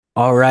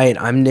All right,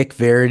 I'm Nick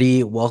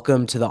Verity.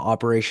 Welcome to the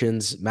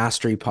Operations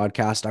Mastery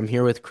Podcast. I'm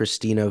here with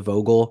Christina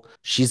Vogel.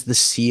 She's the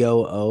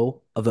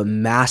COO of a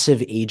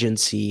massive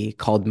agency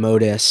called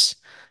Modus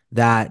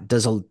that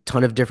does a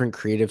ton of different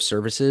creative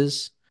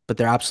services, but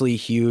they're absolutely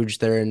huge.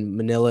 They're in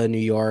Manila, New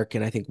York,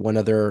 and I think one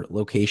other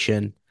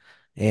location.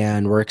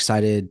 And we're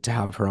excited to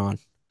have her on.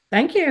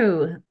 Thank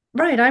you.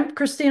 Right, I'm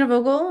Christina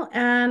Vogel,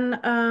 and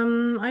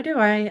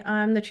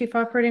I'm the Chief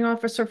Operating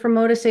Officer for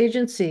Modus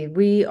Agency.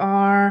 We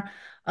are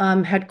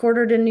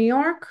headquartered in New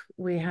York.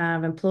 We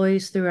have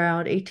employees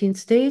throughout 18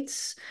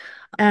 states,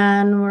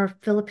 and we're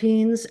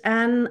Philippines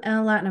and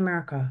Latin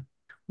America.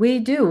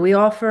 We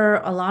offer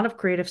a lot of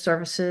creative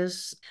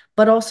services,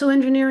 but also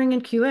engineering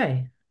and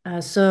QA.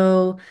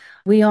 So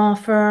we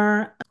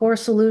offer core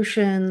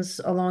solutions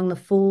along the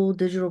full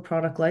digital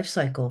product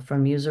lifecycle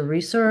from user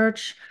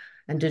research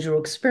and digital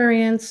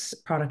experience,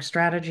 product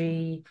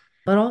strategy,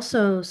 but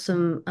also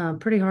some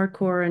pretty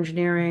hardcore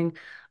engineering,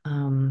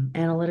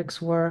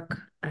 analytics work.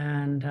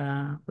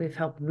 And we've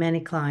helped many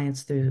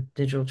clients through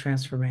digital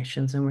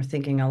transformations, and we're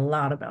thinking a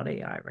lot about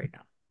AI right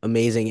now.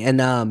 Amazing.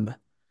 And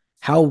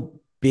how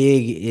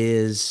big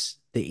is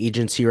the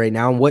agency right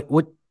now? And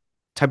what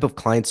type of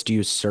clients do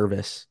you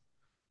service?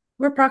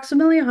 We're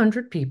approximately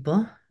 100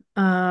 people.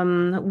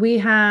 We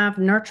have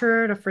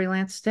nurtured a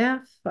freelance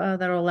staff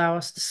that'll allow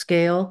us to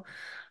scale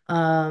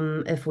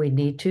if we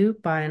need to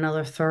by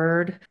another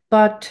third.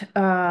 But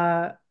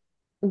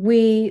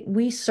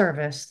we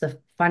service the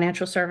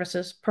financial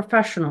services,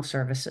 professional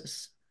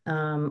services,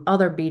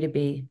 other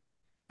B2B,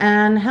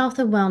 and health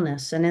and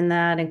wellness, and in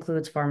that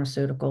includes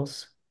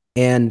pharmaceuticals.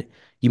 And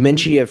you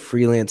mentioned you have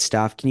freelance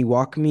staff. Can you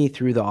walk me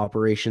through the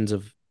operations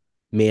of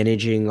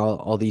managing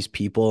all these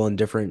people in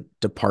different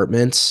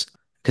departments?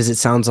 Because it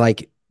sounds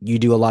like you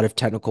do a lot of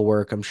technical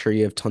work. I'm sure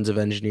you have tons of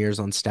engineers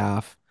on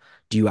staff.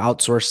 Do you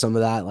outsource some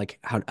of that? Like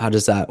how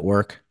does that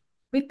work?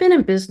 We've been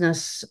in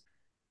business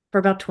for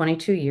about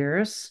 22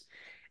 years.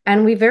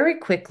 And we very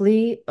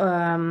quickly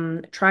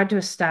tried to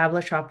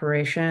establish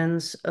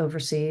operations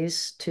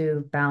overseas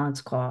to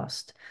balance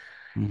cost.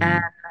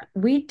 And Hmm.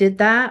 we did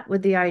that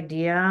with the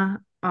idea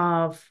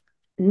of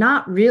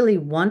not really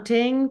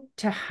wanting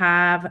to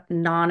have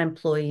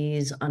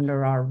non-employees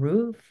under our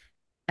roof.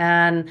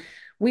 And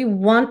we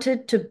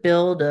wanted to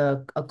build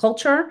a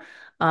culture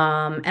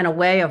and a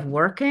way of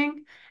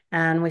working.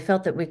 And we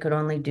felt that we could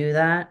only do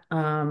that,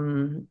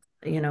 through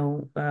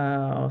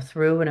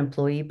an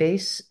employee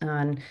base.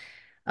 And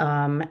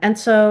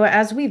so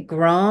as we've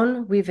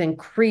grown, we've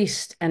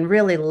increased and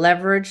really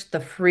leveraged the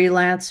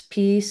freelance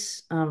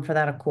piece for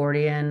that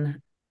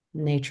accordion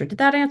nature. Did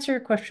that answer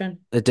your question?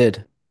 It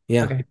did.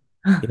 Yeah. Okay.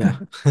 Yeah.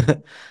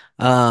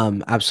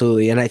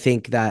 Absolutely. And I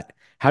think that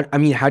how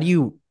do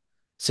you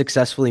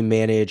successfully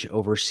manage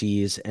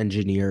overseas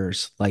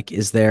engineers? Like,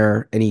 is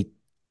there any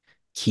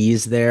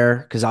keys there?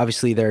 Because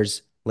obviously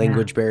there's Yeah.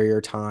 language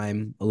barrier,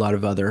 time, a lot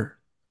of other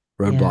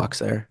Yeah. roadblocks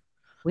there.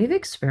 We've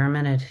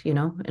experimented,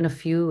 in a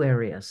few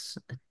areas,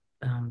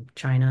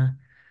 China,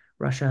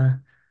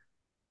 Russia,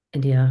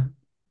 India,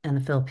 and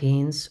the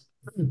Philippines.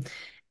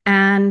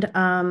 And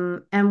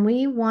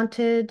we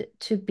wanted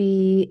to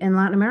be in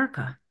Latin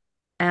America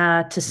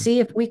to see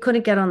if we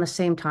couldn't get on the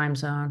same time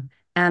zone.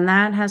 And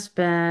that has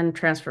been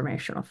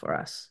transformational for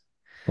us.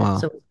 So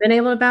Wow. we've been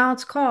able to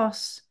balance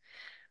costs,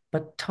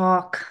 but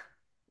talk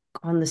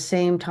on the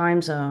same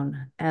time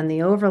zone. And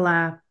the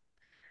overlap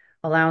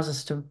allows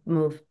us to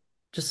move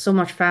just so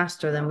much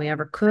faster than we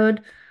ever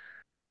could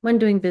when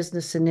doing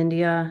business in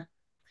India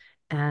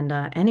and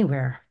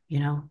anywhere,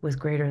 with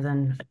greater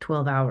than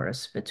 12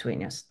 hours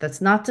between us.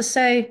 That's not to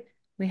say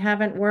we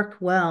haven't worked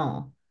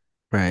well,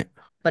 Right.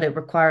 but it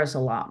requires a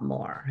lot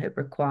more. It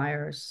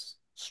requires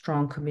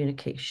strong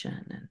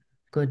communication and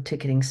good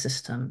ticketing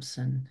systems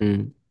and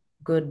Mm.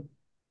 good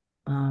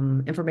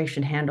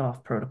information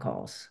handoff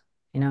protocols,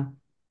 you know.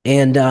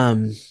 And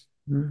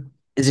Mm.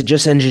 is it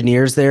just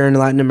engineers there in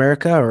Latin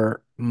America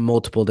or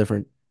multiple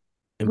different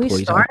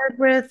employee types?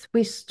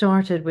 We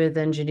started with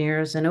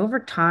engineers, and over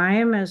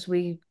time, as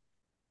we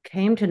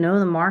came to know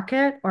the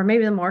market, or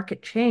maybe the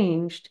market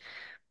changed,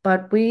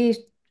 but we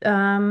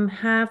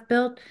have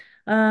built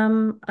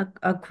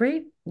a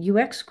great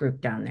UX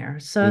group down there.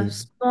 It's a Mm.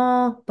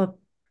 small but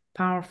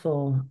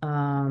powerful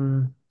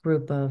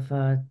group of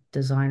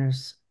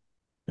designers.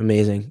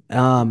 Amazing.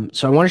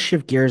 So I want to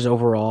shift gears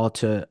overall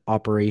to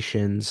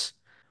operations.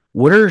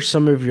 What are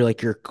some of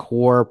your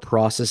core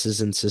processes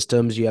and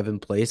systems you have in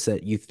place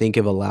that you think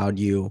have allowed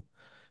you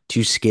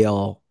to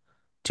scale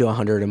to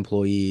 100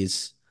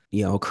 employees,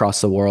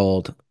 across the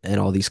world and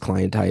all these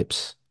client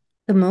types?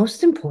 The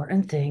most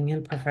important thing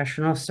in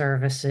professional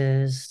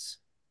services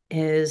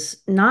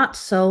is not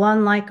so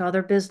unlike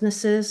other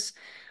businesses,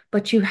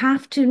 but you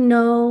have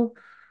to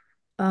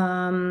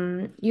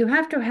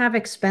have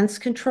expense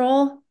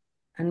control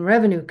and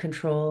revenue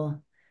control.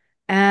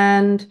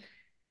 And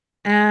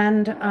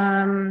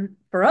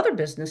for other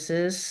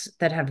businesses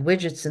that have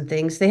widgets and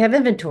things, they have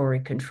inventory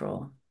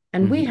control.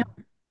 And we have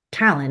Hmm.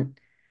 talent.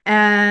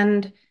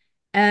 And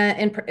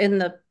in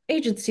the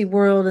agency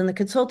world and the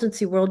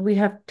consultancy world, we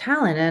have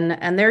talent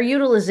and their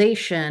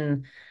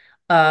utilization,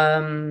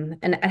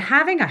 and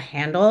having a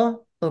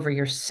handle over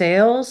your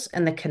sales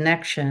and the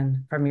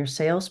connection from your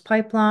sales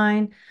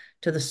pipeline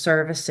to the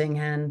servicing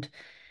end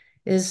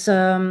is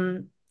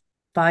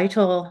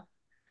vital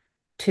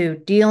to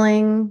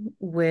dealing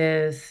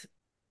with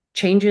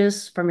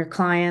changes from your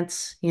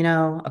clients,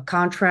 a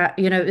contract,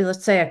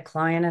 let's say a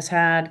client has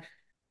had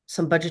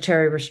some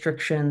budgetary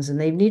restrictions and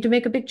they need to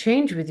make a big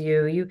change with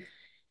you.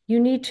 You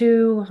need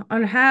to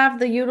have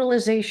the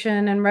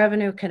utilization and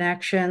revenue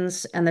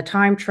connections and the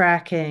time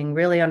tracking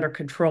really under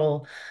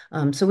control.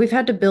 So we've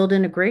had to build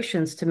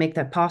integrations to make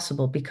that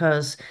possible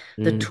because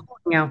the Mm,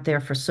 tooling out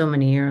there for so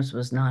many years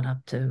was not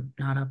up to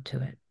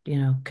it.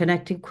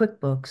 Connecting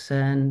QuickBooks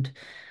and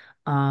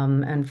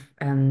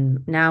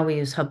now we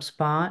use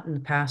HubSpot. In the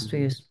past, we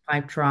mhm, used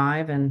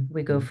Pipedrive, and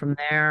we go mhm. from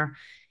there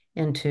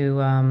into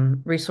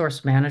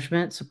resource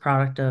management. It's a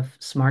product of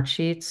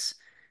Smartsheets.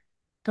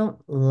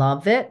 Don't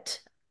love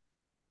it,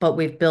 but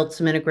we've built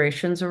some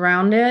integrations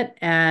around it,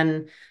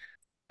 and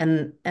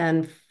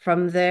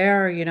from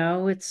there,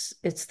 it's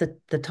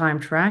the time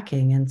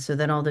tracking, and so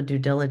then all the due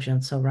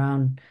diligence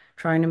around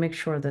trying to make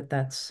sure that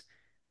that's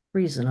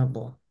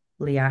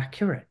reasonably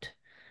accurate.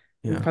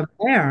 And Yeah. from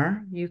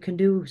there, you can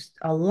do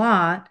a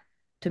lot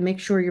to make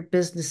sure your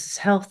business is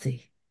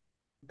healthy.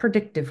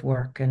 Predictive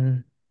work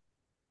and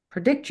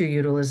predict your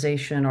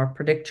utilization or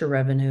predict your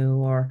revenue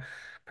or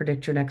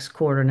predict your next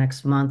quarter,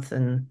 next month.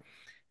 And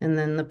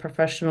then the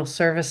professional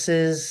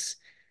services,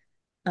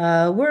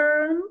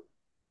 we're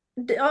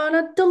on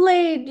a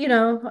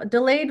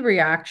delayed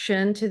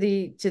reaction to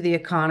the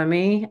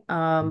economy.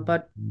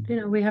 But Mhm.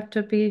 we have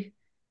to be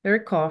very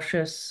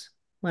cautious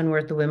when we're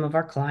at the whim of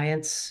our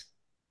clients'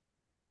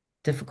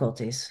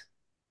 difficulties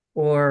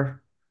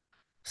or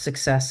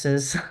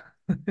successes,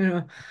 you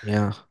know,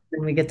 Yeah.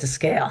 when we get to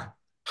scale.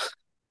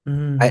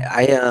 I,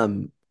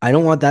 Mm. I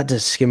don't want that to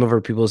skim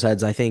over people's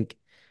heads. I think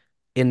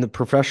in the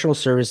professional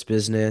service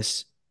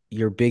business,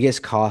 your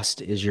biggest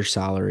cost is your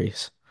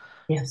salaries.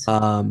 Yes.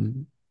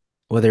 Um,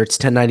 whether it's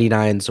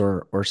 1099s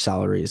or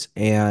salaries.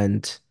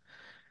 And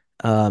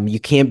you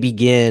can't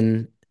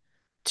begin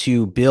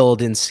to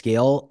build and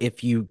scale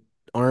if you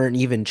aren't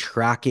even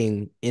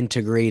tracking,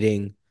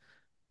 integrating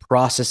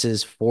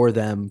processes for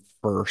them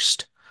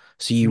first.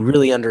 So you Yeah.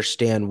 really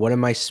understand, what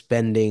am I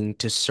spending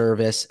to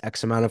service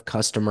X amount of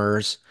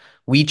customers?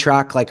 We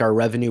track like our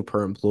revenue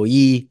per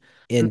employee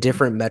in Mhm.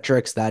 different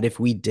metrics that if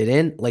we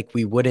didn't, like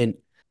we wouldn't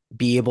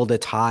be able to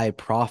tie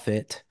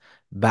profit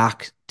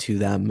back to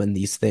them and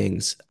these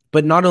things.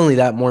 But not only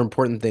that, more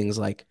important things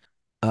like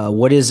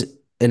what is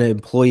an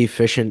employee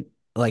efficient,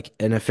 like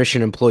an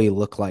efficient employee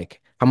look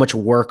like? How much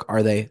work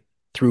are they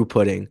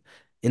throughputting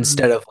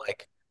Mm. instead of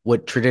like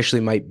what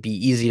traditionally might be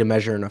easy to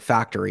measure in a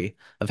factory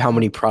of how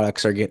many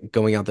products are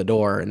going out the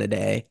door in a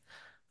day.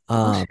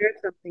 I'll Um, share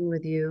something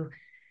with you.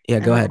 yeah,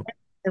 And go I ahead. think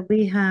that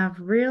we have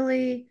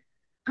really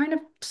kind of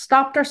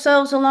stopped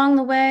ourselves along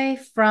the way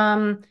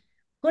from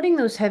putting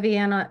those heavy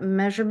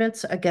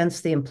measurements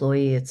against the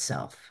employee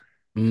itself.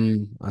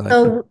 I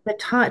like that. So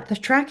the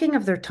tracking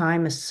of their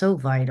time is so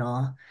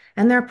vital,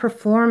 and their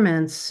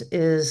performance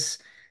is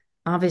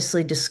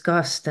obviously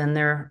discussed, and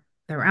their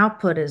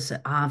output is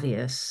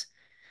obvious,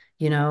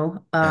 you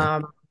know, Yeah,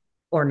 um,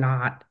 or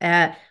not.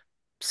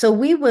 So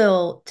we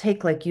will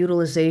take like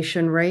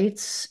utilization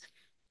rates,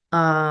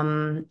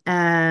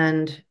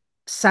 and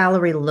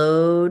salary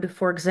load,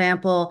 for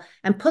example,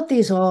 and put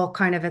these all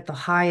kind of at the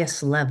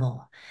highest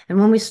level. And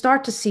when we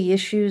start to see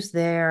issues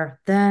there,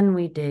 then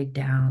we dig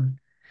down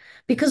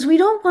because we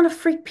don't want to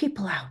freak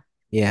people out.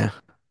 yeah,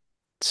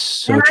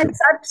 And so I've, true.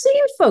 I've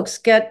seen folks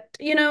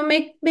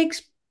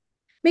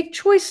make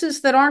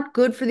choices that aren't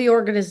good for the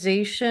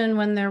organization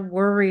when they're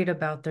worried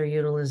about their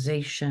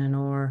utilization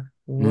or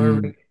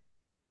Mm, worried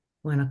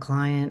when a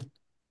client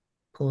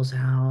pulls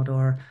out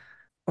or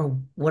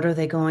what are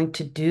they going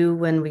to do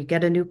when we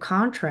get a new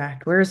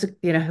contract? Where is it,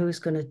 who's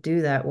going to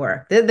do that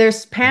work?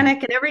 There's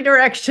panic in every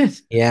direction.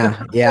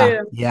 yeah, yeah,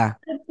 yeah.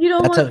 You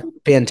don't That's want a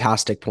people.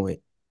 fantastic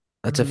point.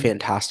 That's a Mhm.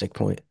 fantastic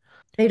point.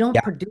 They don't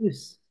Yeah,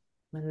 produce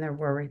when they're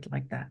worried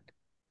like that.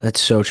 that's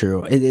so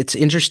true. It's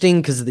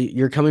interesting because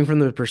you're coming from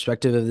the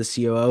perspective of the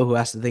COO who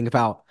has to think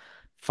about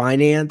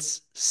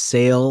finance,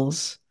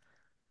 sales,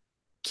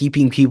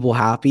 keeping people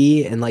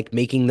happy, and like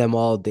making them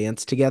all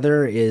dance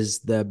together is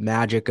the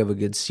magic of a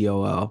good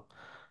COO.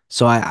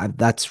 So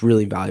that's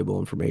really valuable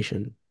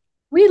information.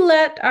 We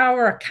let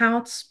our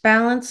accounts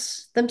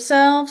balance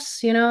themselves,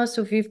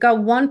 so if you've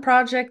got one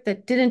project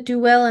that didn't do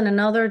well and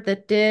another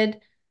that did,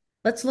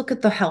 let's look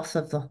at the health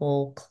of the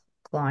whole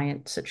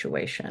client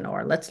situation,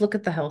 or let's look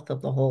at the health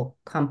of the whole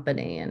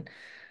company and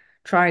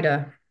try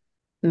to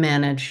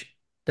manage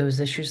those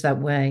issues that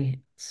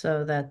way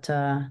so that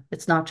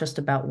it's not just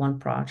about one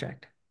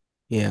project.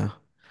 Yeah.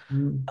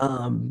 Mm.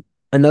 Um,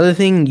 Another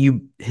thing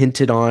you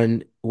hinted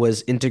on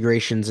was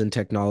integrations and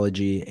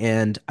technology.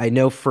 And I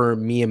know for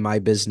me and my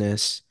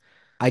business,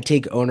 I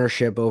take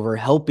ownership over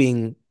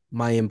helping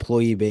my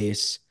employee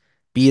base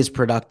be as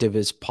productive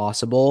as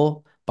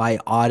possible by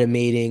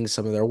automating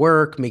some of their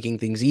work, making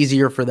things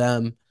easier for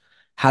them.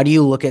 How do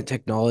you look at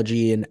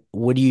technology and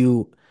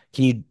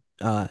can you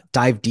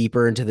dive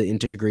deeper into the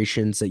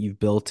integrations that you've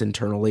built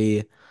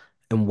internally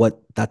and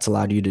what that's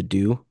allowed you to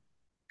do?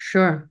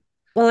 Sure.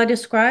 Well, I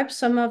described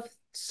some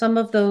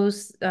of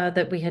those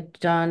that we had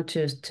done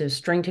to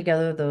string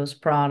together those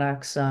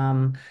products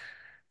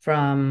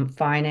from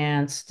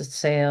finance to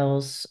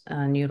sales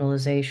and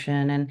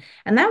utilization,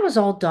 and that was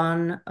all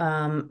done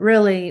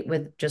really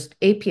with just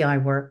API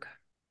work.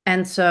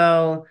 And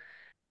so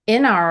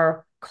in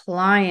our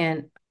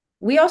client,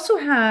 we also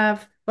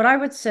have what I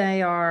would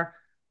say are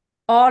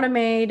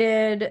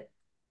automated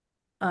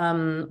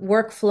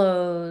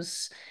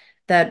workflows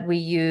that we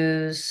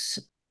use.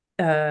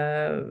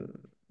 Uh,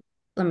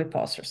 Let me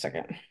pause for a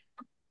second.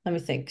 Let me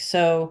think.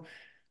 So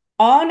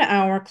on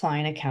our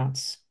client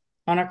accounts,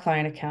 on our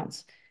client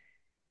accounts,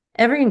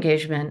 every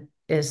engagement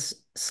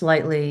is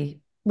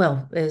slightly,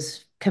 well,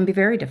 is can be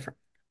very different.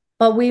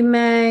 But we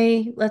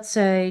may, let's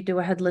say, do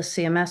a headless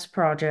CMS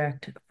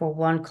project for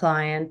one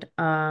client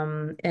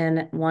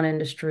in one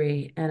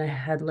industry and a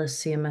headless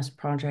CMS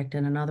project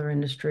in another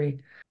industry.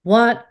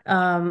 What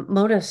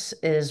Modus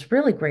is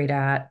really great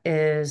at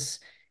is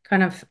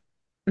kind of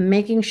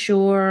making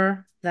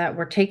sure that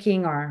we're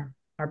taking our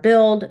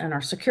build and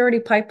our security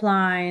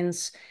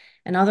pipelines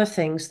and other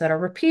things that are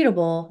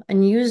repeatable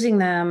and using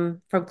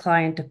them from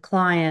client to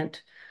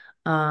client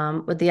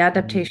with the Mhm.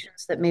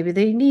 adaptations that maybe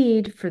they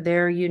need for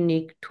their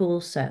unique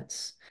tool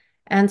sets.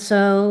 And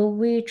so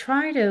we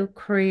try to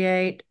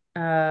create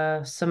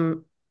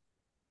some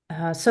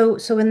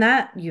so in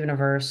that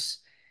universe,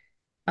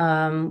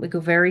 we go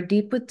very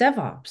deep with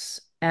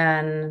DevOps,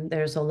 and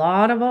there's a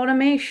lot of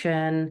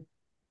automation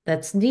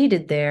that's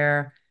needed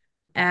there.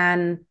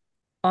 And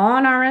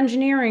on our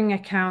engineering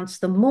accounts,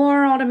 the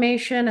more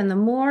automation and the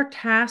more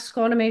task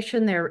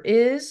automation there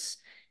is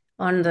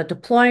on the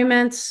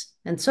deployments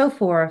and so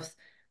forth,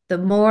 the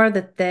more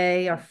that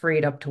they are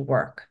freed up to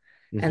work.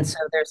 And Mhm. so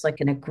there's like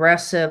an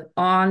aggressive,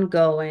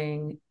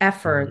 ongoing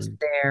effort Mhm.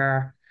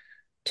 there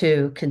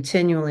to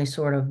continually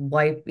sort of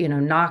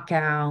knock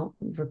out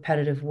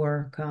repetitive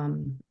work.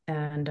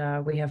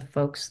 And we have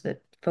folks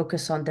that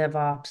focus on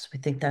DevOps. We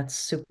think that's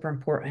super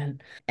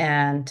important.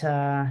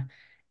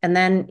 And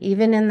then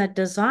even in the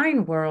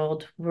design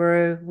world,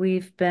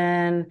 we've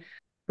been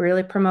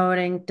really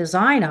promoting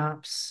design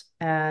ops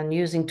and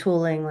using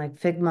tooling like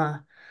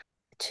Figma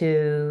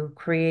to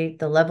create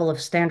the level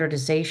of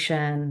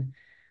standardization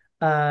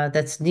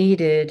that's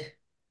needed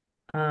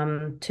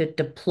to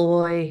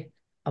deploy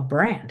a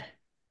brand.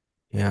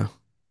 Yeah.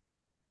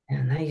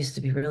 And that used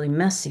to be really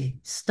messy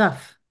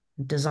stuff.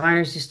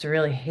 Designers used to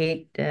really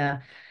hate,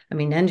 I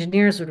mean,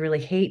 engineers would really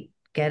hate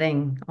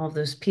getting all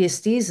those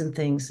PSDs and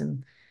things.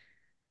 And,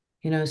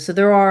 so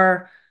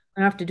I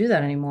don't have to do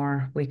that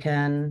anymore.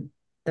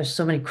 There's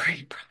so many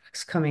great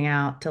products coming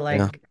out to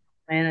Yeah. like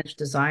manage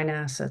design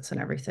assets and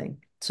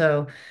everything.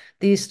 So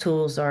these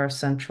tools are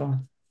essential.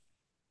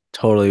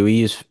 Totally. We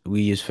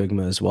use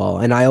Figma as well.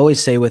 And I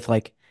always say with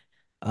like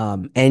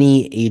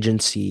any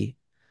agency,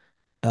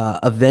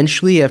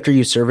 eventually after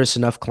you service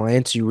enough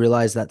clients, you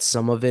realize that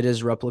some of it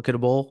is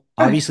replicable.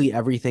 Right. Obviously,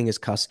 everything is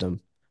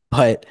custom,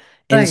 but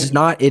Right.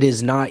 it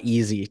is not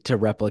easy to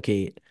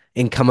replicate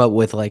and come up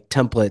with like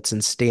templates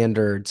and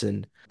standards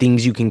and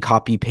things you can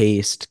copy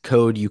paste,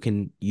 code you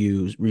can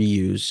use,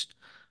 reuse.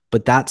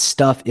 But that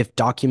stuff, if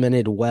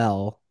documented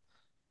well,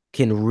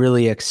 can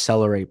really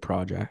accelerate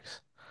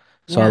projects.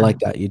 So I Yeah. like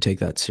that you take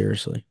that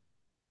seriously.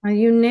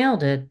 You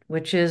nailed it,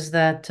 which is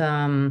that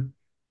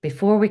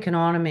before we can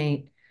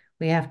automate,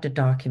 we have to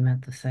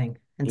document the thing,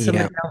 and Yeah.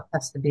 somebody else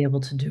has to be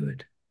able to do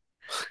it,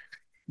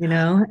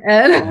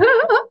 and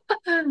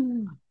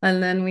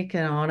and then we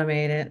can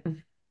automate it.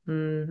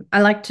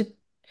 I like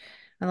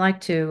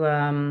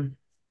to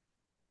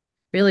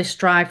really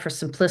strive for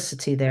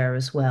simplicity there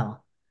as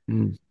well.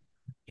 Mm,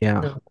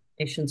 yeah. The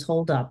nations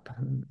hold up,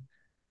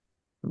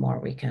 the more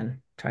we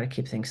can try to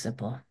keep things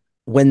simple.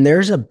 When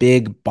there's a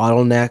big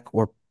bottleneck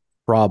or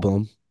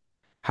problem,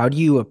 how do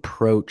you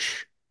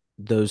approach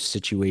those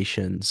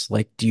situations?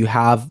 Like, do you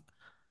have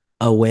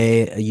a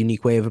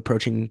unique way of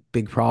approaching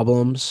big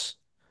problems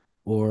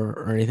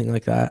or anything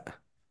like that?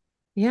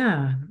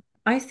 Yeah,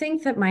 I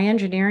think that my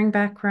engineering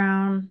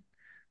background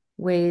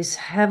weighs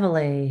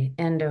heavily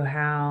into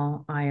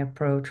how I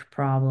approach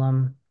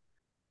problem,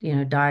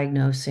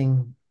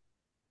 diagnosing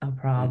a Mhm.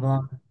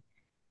 problem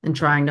and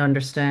trying to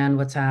understand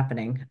what's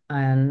happening.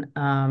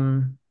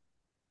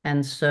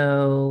 And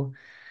so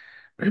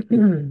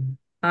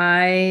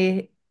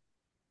I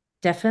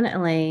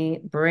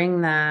definitely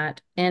bring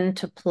that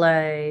into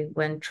play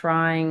when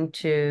trying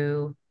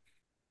to,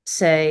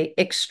 say,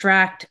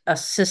 extract a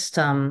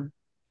system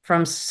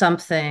from some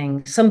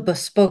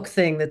bespoke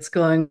thing that's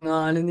going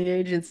on in the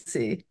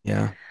agency.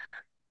 Yeah.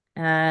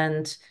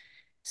 And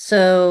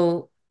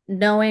so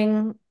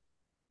knowing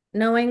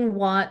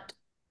what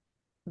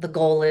the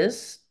goal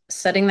is,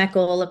 setting that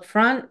goal up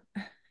front,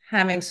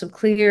 having some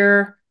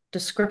clear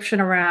description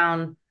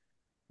around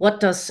what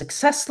does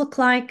success look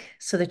like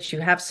so that you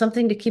have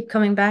something to keep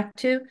coming back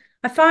to.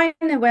 I find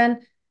that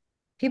when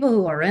people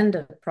who are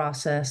into the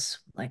process,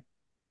 like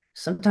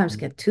sometimes Mm.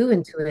 get too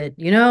into it,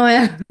 you know,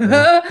 and,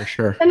 Yeah, for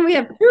sure. and we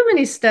have too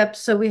many steps.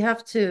 So we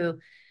have to,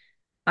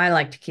 I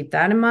like to keep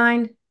that in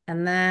mind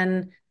and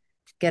then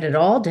get it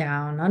all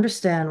down,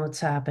 understand what's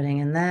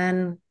happening, and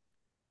then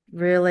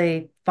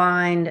really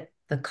find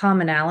the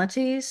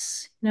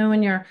commonalities. You know,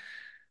 when you're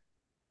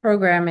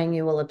programming,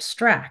 you will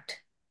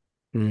abstract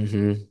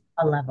Hmm.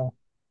 a level.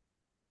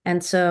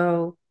 And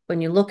so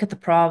when you look at the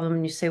problem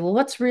and you say, well,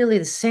 what's really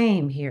the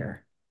same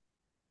here?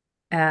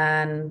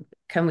 And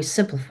can we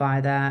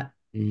simplify that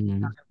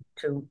Mm.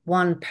 to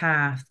one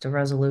path to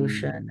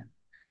resolution? Mm.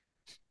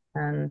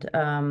 And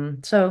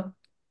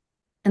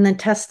and then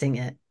testing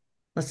it.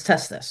 Let's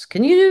test this.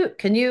 Can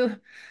you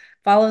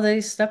follow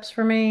these steps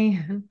for me?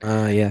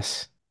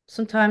 Yes.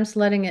 Sometimes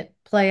letting it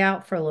play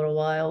out for a little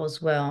while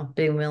as well,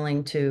 being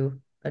willing to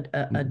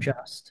Mhm.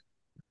 adjust.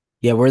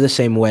 Yeah, we're the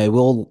same way.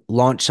 We'll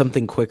launch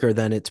something quicker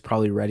than it's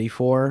probably ready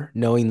for,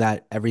 knowing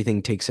that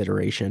everything takes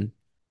iteration.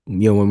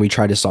 When we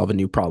try to solve a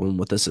new problem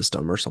with a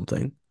system or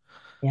something.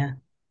 Yeah.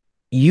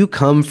 You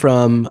come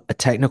from a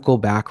technical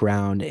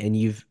background and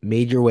you've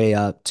made your way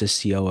up to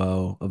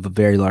COO of a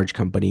very large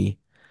company.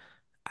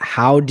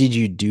 How did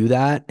you do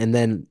that? And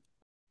then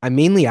I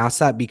mainly ask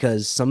that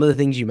because some of the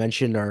things you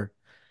mentioned are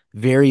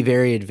very,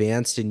 very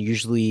advanced and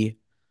usually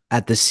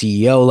at the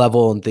CEO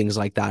level and things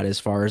like that, as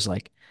far as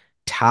like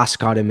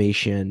task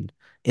automation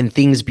and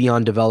things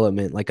beyond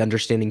development, like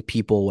understanding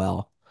people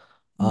well,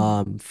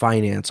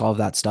 finance, all of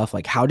that stuff.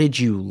 Like, how did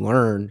you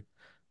learn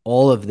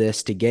all of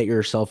this to get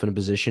yourself in a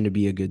position to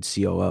be a good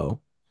COO?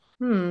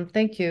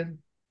 Thank you.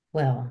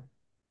 Well,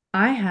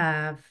 I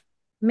have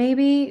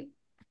maybe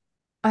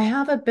I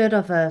have a bit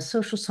of a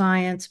social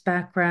science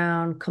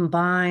background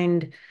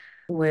combined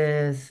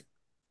with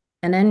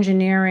an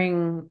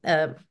engineering,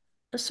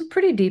 some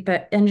pretty deep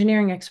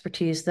engineering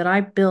expertise that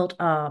I built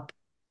up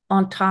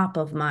on top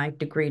of my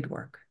degreed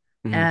work.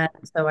 Mm, And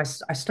so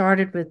I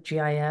started with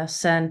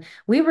GIS and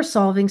we were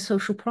solving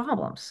social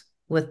problems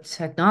with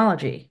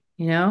technology,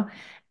 you know?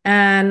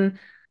 And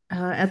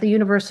at the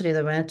university that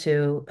I went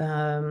to,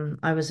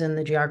 I was in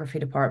the geography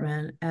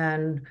department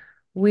and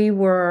we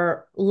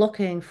were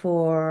looking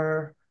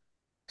for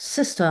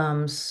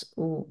systems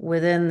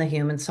within the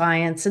human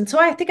science. And so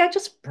I think I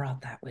just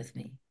brought that with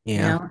me, you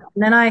yeah. know.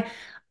 And then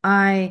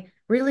I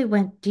really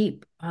went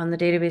deep on the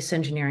database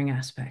engineering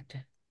aspect.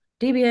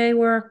 DBA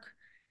work,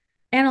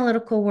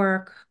 analytical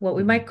work, what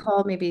we Mm, might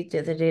call maybe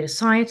the data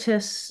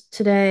scientists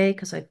today,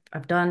 because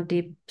I've done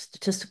deep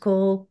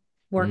statistical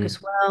work mm,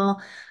 as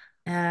well,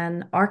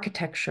 and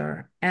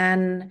architecture.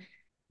 And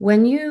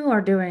when you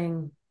are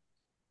doing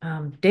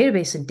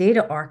database and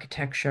data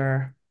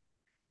architecture,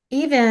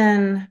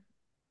 even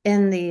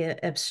in the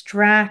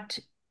abstract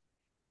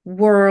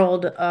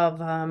world of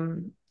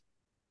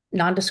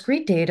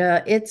non-discrete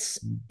data, it's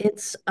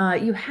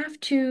you have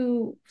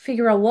to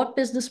figure out what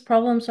business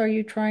problems are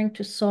you trying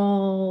to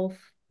solve?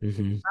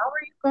 mm, How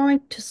are you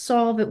going to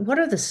solve it? What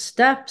are the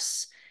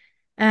steps?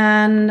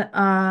 And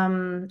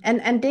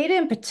data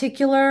in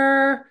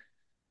particular,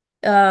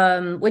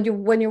 when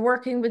you're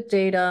working with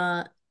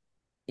data,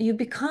 you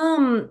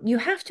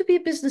have to be a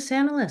business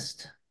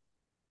analyst.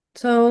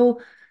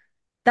 So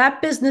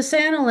that business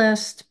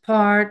analyst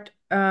part,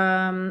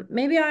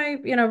 maybe I,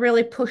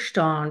 really pushed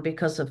on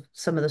because of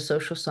some of the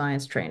social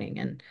science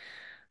training.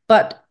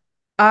 But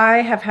I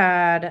have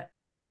had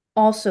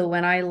also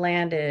when I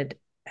landed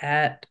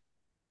at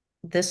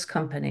this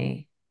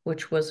company,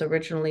 which was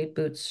originally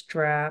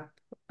Bootstrap,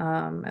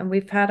 and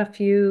we've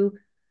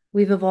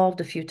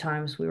evolved a few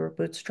times. We were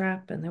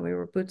Bootstrap and then we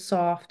were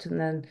Bootsoft and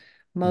then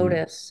mm,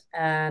 Modus.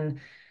 And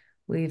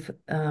we've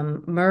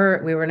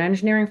merged, we were an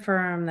engineering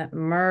firm that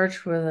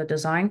merged with a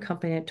design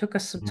company. It took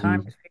us some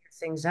time to mm, figure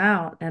things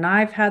out. And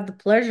I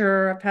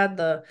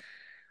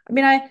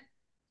mean,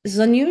 this is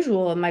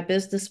unusual in my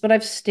business, but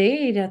I've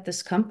stayed at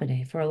this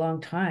company for a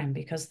long time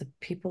because the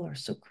people are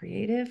so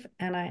creative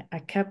and I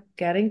kept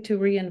getting to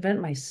reinvent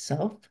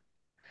myself.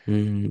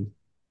 mm,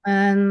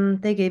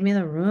 And they gave me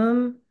the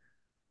room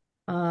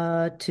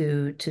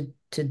to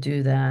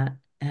do that.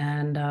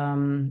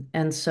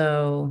 And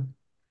so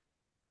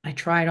I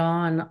tried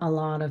on a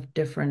lot of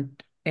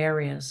different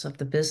areas of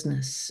the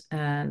business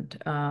and,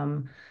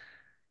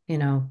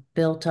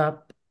 built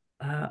up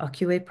a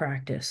QA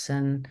practice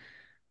and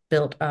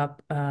built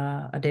up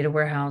a data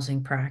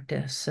warehousing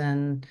practice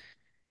and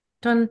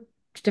done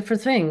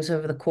different things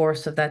over the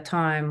course of that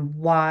time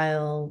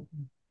while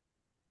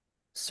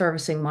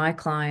servicing my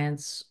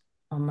clients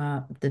on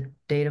the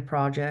data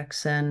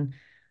projects. And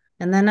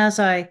then as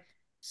I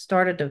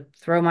started to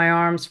throw my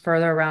arms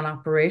further around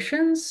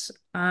operations,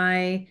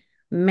 I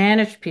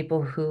managed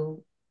people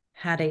who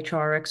had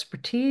HR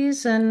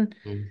expertise and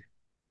mm,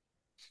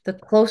 the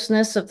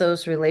closeness of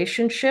those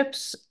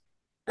relationships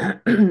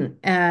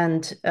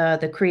and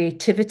the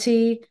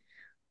creativity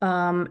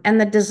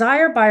and the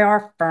desire by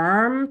our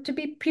firm to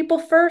be people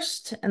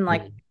first and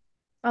like mm.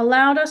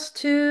 allowed us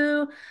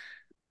to,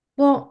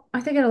 well,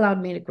 I think it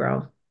allowed me to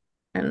grow.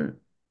 And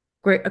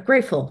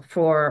grateful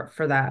for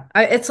that.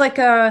 It's like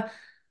a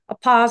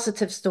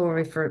positive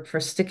story for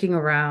sticking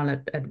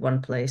around at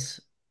one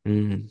place,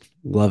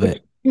 Love which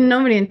it.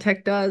 nobody in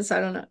tech does. I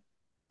don't know.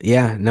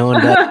 Yeah, no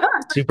one does.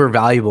 Super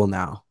valuable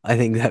now. I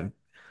think that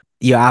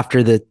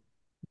after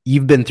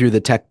you've been through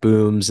the tech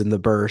booms and the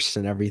bursts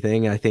and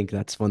everything. I think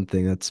that's one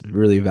thing that's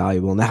really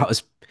valuable now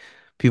is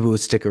people who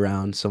stick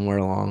around somewhere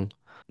along.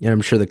 And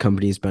I'm sure the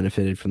company's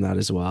benefited from that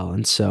as well.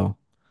 And so,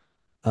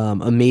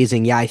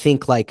 amazing. Yeah, I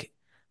think like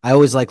I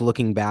always like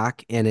looking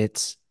back and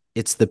it's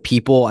the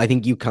people. I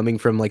think you coming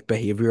from like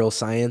behavioral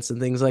science and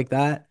things like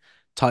that,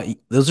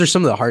 those are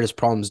some of the hardest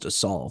problems to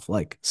solve,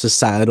 like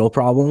societal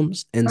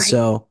problems. And Right.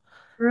 so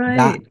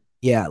that Right.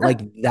 yeah,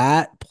 like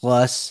that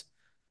plus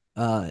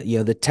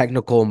the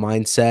technical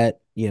mindset,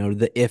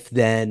 the if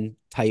then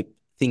type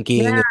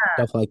thinking Yeah. and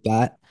stuff like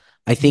that,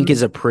 I think Mhm.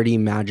 is a pretty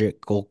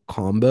magical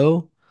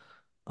combo.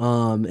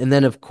 And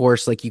then of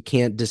course, like you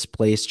can't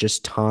displace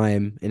just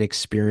time and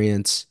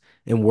experience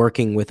and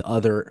working with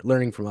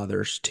learning from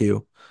others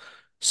too.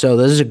 So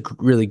this is a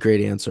really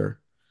great answer.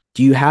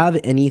 Do you have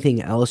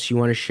anything else you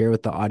want to share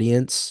with the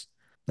audience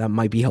that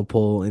might be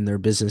helpful in their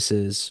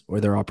businesses or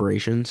their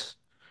operations?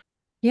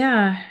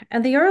 Yeah.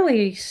 And the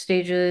early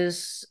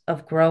stages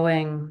of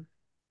growing,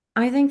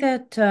 I think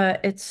that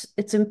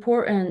it's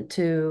important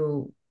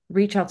to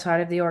reach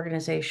outside of the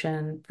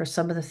organization for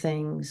some of the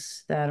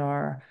things that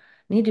are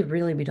need to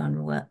really be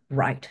done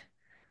right.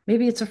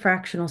 Maybe it's a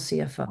fractional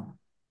CFO.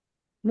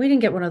 We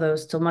didn't get one of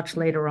those till much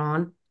later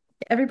on.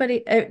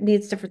 Everybody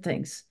needs different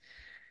things.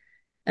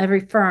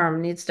 Every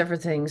firm needs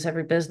different things.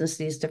 Every business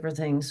needs different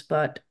things.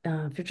 But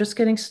if you're just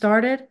getting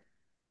started,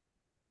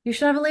 you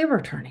should have a labor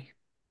attorney.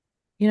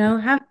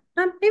 Have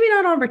maybe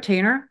not on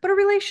retainer, but a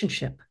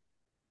relationship.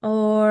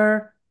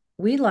 Or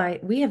we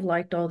have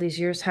liked all these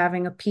years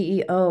having a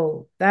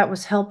PEO. That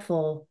was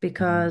helpful Mhm.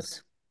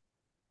 because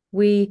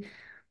we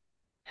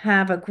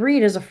have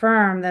agreed as a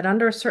firm that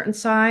under a certain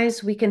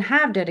size, we can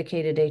have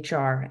dedicated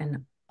HR,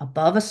 and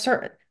above a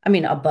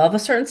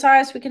certain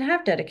size, we can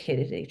have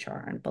dedicated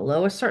HR, and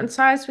below a certain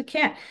size, we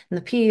can't. And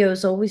the PEO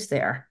is always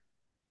there,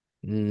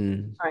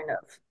 Mm, kind of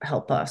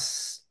help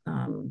us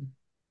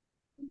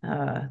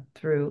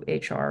through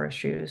HR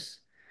issues.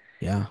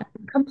 yeah.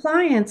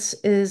 Compliance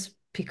is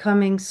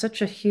becoming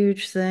such a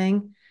huge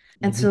thing.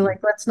 And so, Mhm. like,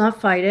 let's not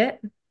fight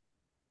it.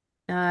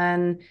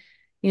 And,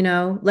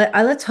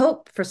 let's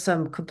hope for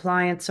some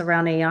compliance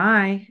around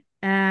AI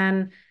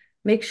and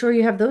make sure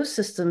you have those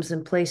systems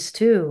in place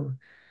too.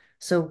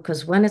 So,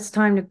 because when it's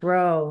time to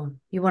grow,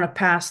 you want to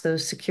pass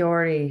those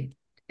security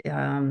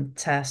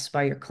tests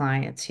by your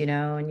clients, and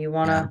Yeah.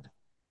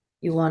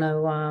 you want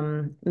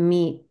to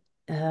meet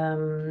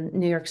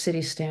New York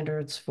City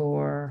standards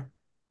for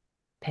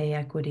pay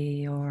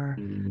equity or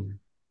Mm,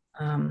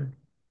 um,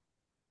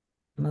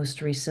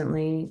 most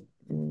recently,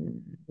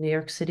 New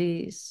York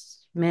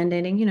City's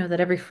mandating, that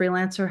every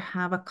freelancer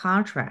have a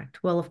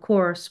contract. Well, of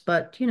course,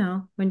 but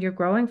when you're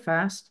growing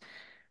fast,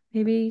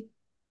 maybe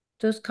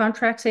those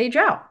contracts age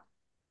out.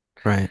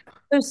 right.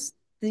 There's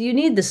you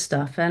need this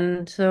stuff.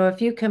 And so if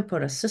you can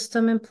put a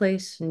system in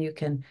place and you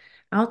can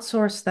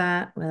outsource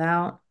that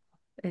without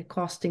it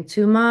costing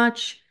too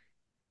much,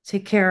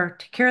 take care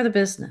of the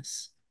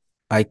business.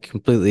 I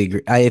completely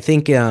agree. I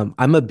think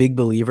I'm a big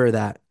believer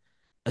that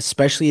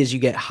especially as you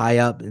get high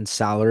up in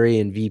salary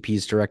and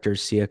VPs,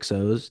 directors,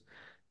 CXOs,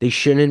 they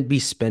shouldn't be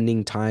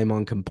spending time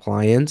on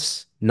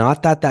compliance.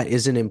 Not that that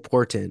isn't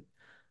important,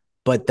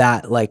 but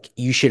that like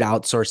you should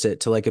outsource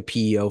it to like a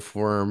PEO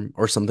firm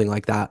or something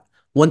like that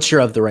once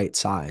you're of the right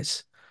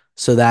size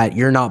so that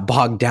you're not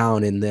bogged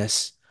down in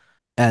this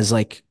as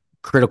like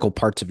critical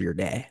parts of your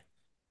day,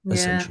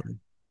 Yeah. essentially.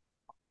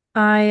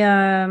 I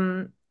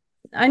um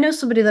I know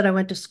somebody that I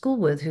went to school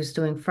with who's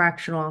doing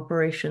fractional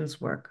operations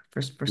work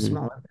for Mm,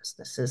 smaller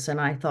businesses, and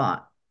I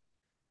thought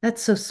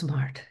that's so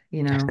smart.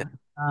 yeah.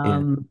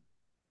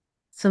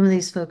 Some of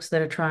these folks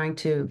that are trying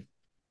to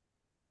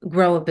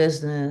grow a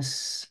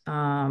business,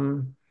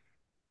 um,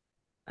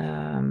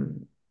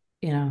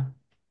 you know,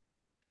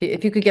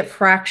 if you could get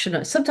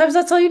fractional, sometimes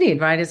that's all you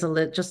need, right? Is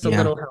just a Yeah.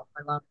 little help.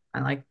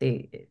 I like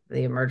the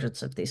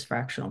emergence of these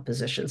fractional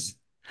positions.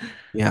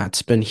 Yeah.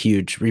 It's been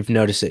huge. We've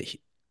noticed it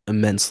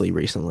immensely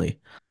recently.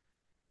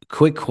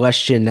 Quick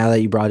question now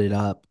that you brought it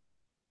up.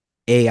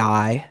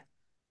 AI.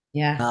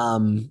 Yeah,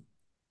 Um,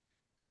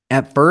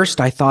 At first,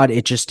 I thought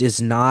it just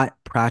is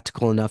not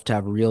practical enough to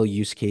have real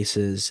use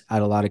cases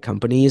at a lot of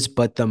companies.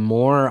 But the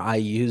more I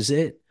use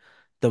it,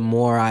 the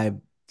more I've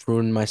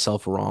proven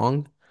myself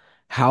wrong.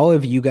 How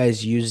have you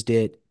guys used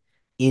it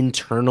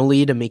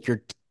internally to make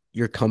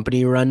your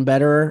company run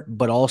better?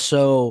 But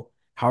also,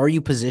 how are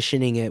you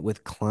positioning it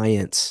with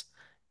clients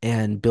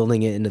and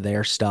building it into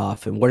their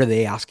stuff? And what are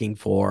they asking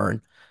for?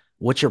 And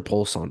what's your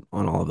pulse on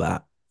all of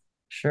that?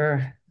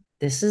 sure.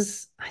 This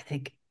is, I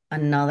think,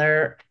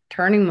 another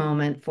turning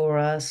moment for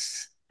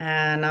us.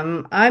 And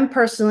I'm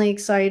personally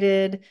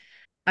excited.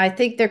 I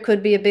think there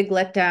could be a big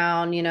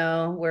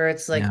letdown, where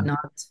it's like Yeah. not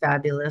as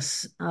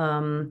fabulous.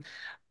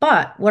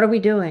 But what are we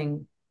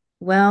doing?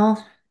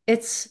 Well,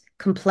 it's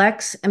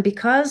complex, and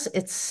because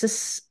it's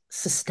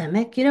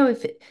systemic,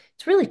 if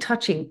it's really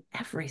touching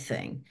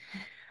everything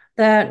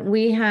that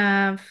we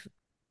have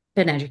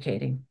been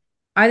educating.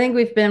 I think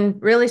we've been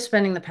really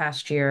spending the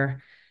past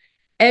year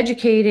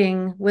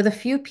educating with a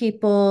few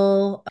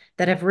people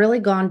that have really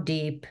gone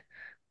deep,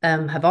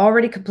 have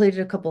already completed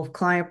a couple of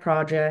client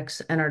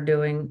projects and are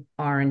doing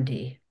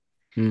R&D.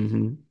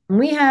 Mm-hmm.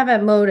 We have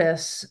at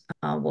Modus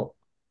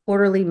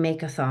quarterly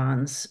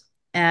make-a-thons,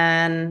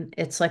 and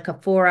it's like a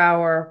 4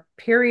 hour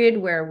period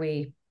where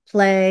we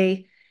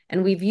play,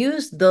 and we've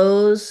used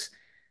those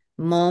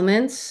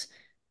moments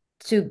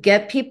to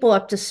get people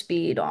up to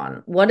speed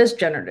on what is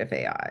generative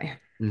AI,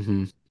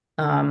 Mm-hmm.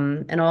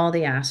 and all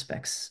the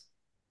aspects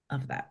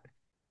of that.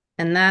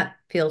 And that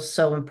feels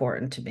so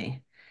important to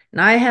me.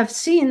 And I have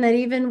seen that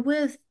even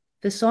with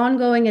this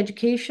ongoing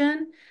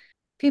education,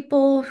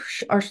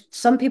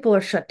 some people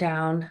are shut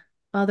down,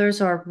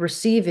 others are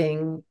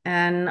receiving,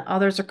 and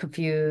others are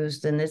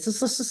confused. And it's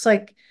just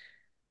like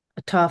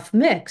a tough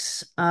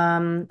mix.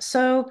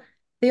 So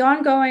the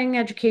ongoing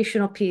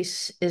educational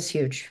piece is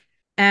huge.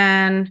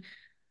 And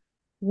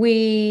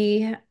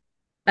we,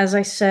 as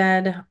I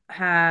said,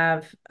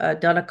 have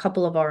done a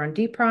couple of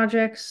R&D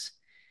projects,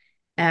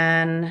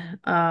 and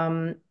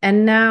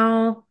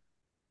now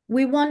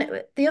we want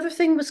the other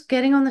thing was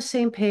getting on the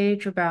same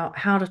page about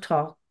how to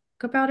talk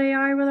about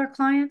AI with our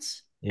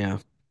clients. Yeah.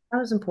 That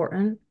was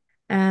important.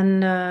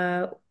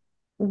 And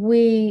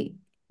we,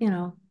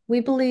 we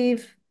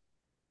believe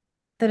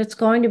that it's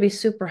going to be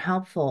super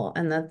helpful,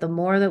 and that the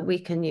more that we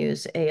can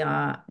use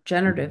AI, Mhm.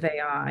 generative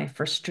AI,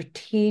 for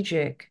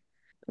strategic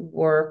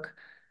work,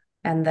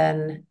 and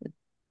then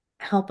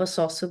help us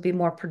also be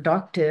more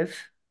productive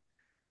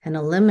and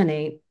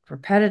eliminate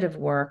repetitive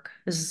work,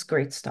 this is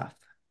great stuff.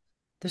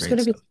 There's going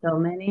Great to be stuff. so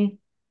many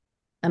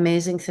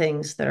amazing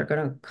things that are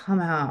going to come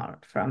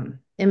out from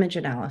image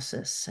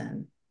analysis.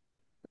 And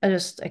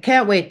I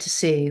can't wait to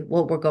see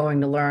what we're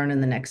going to learn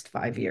in the next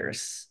 5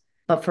 years.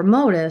 But for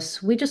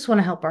Modus, we just want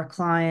to help our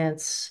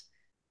clients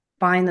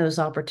find those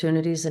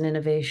opportunities and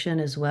innovation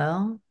as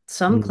well.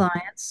 Some Mm.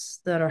 clients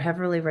that are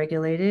heavily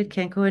regulated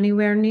can't go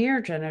anywhere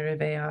near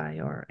generative AI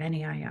or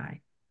any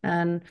AI.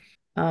 And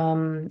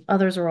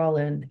others are all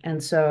in.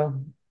 And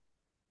so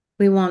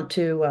we want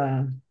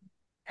to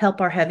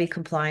help our heavy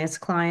compliance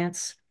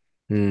clients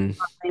Mm.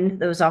 find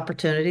those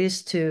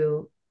opportunities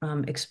to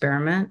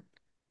experiment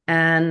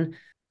and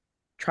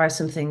try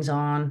some things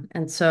on.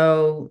 And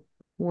so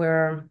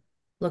we're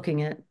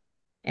looking at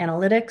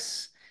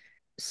analytics,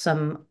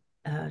 some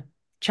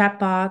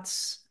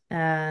chatbots,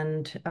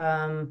 and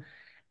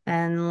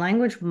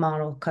language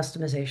model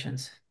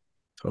customizations.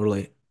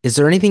 Totally. Is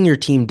there anything your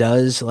team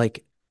does?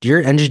 Like, do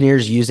your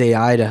engineers use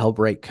AI to help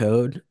write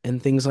code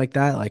and things like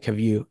that? Like, have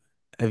you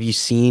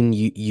seen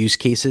use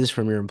cases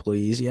from your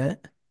employees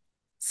yet?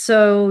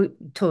 So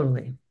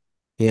totally.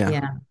 Yeah.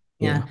 Yeah.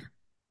 Yeah.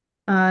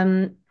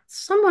 Yeah.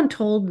 Someone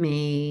told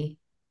me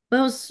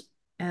those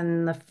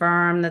and the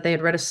firm that they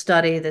had read a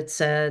study that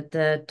said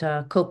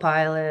that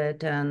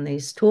Copilot and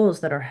these tools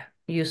that are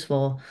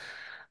useful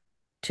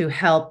to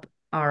help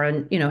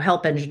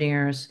help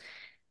engineers,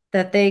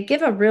 that they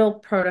give a real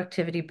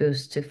productivity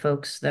boost to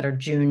folks that are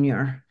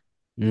junior,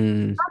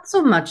 Mm. not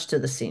so much to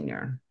the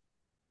senior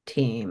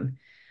team.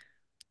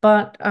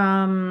 But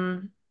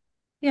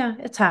yeah,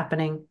 it's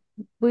happening.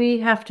 We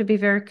have to be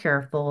very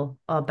careful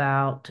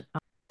about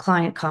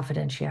client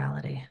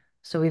confidentiality.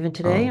 So even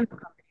today Oh. in the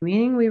company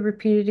meeting, we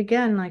repeated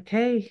again, like,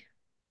 hey,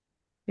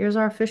 here's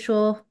our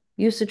official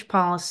usage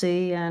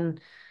policy, and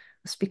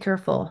let's be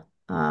careful.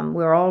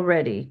 We're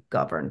already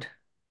governed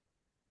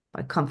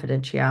by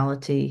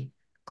confidentiality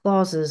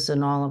clauses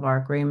in all of our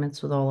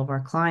agreements with all of our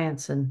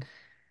clients, and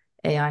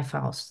AI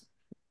files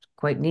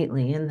quite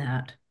neatly in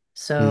that. Mm.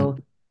 So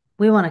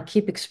we want to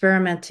keep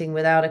experimenting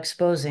without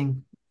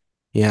exposing.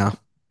 Yeah.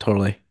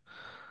 Totally.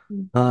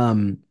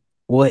 Um,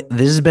 well,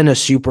 this has been a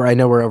super, I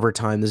know we're over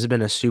time. This has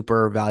been a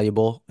super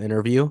valuable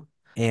interview,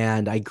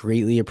 and I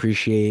greatly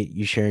appreciate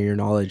you sharing your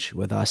knowledge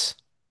with us.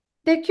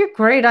 Nick, you're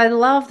great. I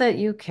love that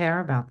you care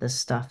about this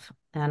stuff,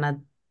 and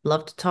I'd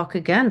love to talk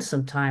again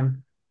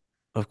sometime.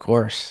 Of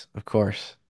course. Of course.